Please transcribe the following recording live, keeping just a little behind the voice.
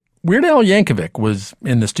Weird Al Yankovic was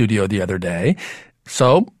in the studio the other day,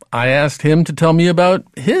 so I asked him to tell me about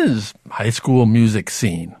his high school music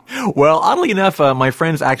scene. Well, oddly enough, my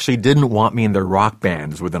friends actually didn't want me in their rock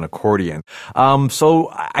bands with an accordion. So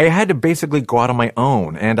I had to basically go out on my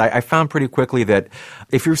own. And I found pretty quickly that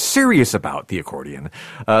if you're serious about the accordion,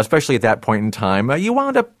 especially at that point in time, you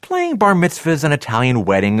wound up playing bar mitzvahs and Italian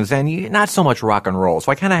weddings and not so much rock and roll.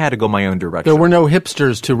 So I kind of had to go my own direction. There were no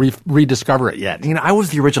hipsters to rediscover it yet. You know, I was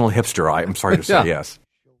the original hipster, I'm sorry to say, yeah. Yes.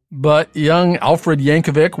 But young Alfred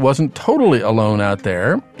Yankovic wasn't totally alone out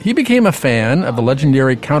there. He became a fan of the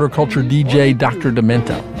legendary counterculture DJ Dr.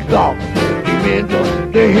 Demento.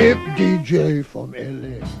 The hip DJ from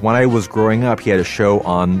L.A. When I was growing up, he had a show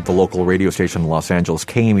on the local radio station in Los Angeles,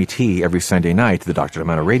 KMET, every Sunday night, the Dr.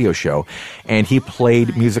 Demento radio show, and he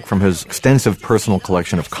played music from his extensive personal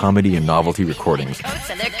collection of comedy and novelty recordings.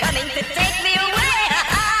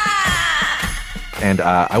 And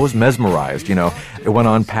I was mesmerized, you know. It went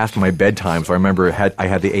on past my bedtime, so I remember I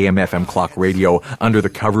had the AM/FM clock radio under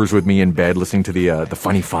the covers with me in bed, listening to the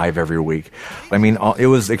Funny Five every week. I mean, it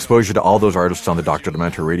was exposure to all those artists on the Dr.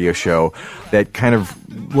 Demento radio show that kind of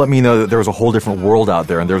let me know that there was a whole different world out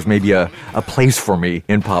there, and there was maybe a place for me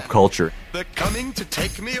in pop culture. They're coming to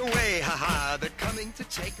take me away, ha-ha, they're coming to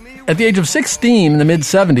take me away. At the age of 16 in the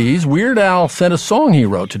mid-'70s, Weird Al sent a song he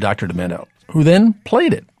wrote to Dr. Demento, who then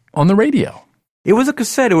played it on the radio. It was a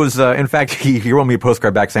cassette. It was, in fact, he wrote me a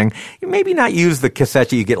postcard back saying, maybe not use the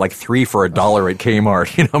cassette you get like $3 for $1 at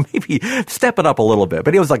Kmart. You know, maybe step it up a little bit.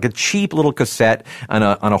 But it was like a cheap little cassette on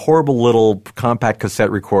a horrible little compact cassette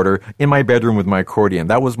recorder in my bedroom with my accordion.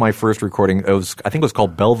 That was my first recording. I think it was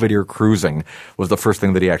called Belvedere Cruising was the first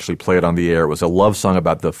thing that he actually played on the air. It was a love song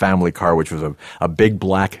about the family car, which was a big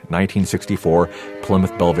black 1964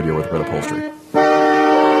 Plymouth Belvedere with red upholstery.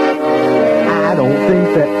 I don't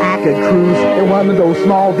think that I could cruise in one of those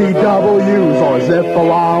small VWs or zip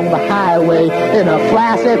along the highway in a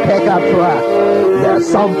classy pickup truck. There's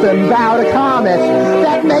something about a comet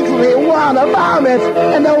that makes me want to vomit,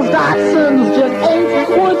 and those Datsuns just ain't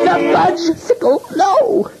worth the fudgesicle,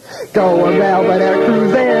 no. Going Belvedere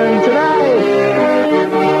Cruising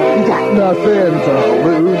tonight. You got nothing to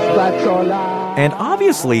lose but your life. And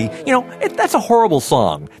obviously, you know, that's a horrible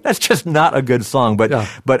song. That's just not a good song. But the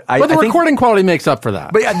I think recording quality makes up for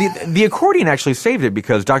that. But the accordion actually saved it,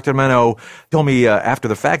 because Dr. Demento told me after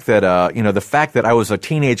the fact that the fact that I was a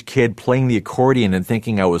teenage kid playing the accordion and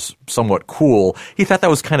thinking I was somewhat cool, he thought that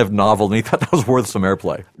was kind of novel, and he thought that was worth some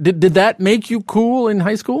airplay. Did that make you cool in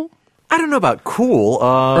high school? I don't know about cool.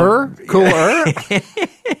 Cooler?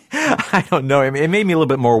 I don't know. I mean, it made me a little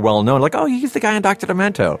bit more well known. Like, oh, he's the guy on Dr.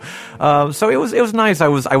 Demento. So it was nice. I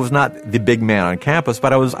was not the big man on campus,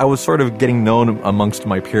 but I was sort of getting known amongst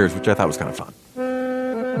my peers, which I thought was kind of fun.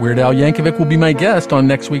 Weird Al Yankovic will be my guest on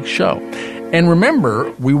next week's show. And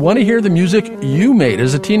remember, we want to hear the music you made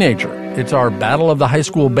as a teenager. It's our Battle of the High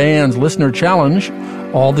School Bands Listener Challenge.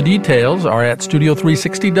 All the details are at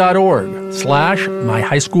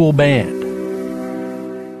studio360.org/myhighschoolband.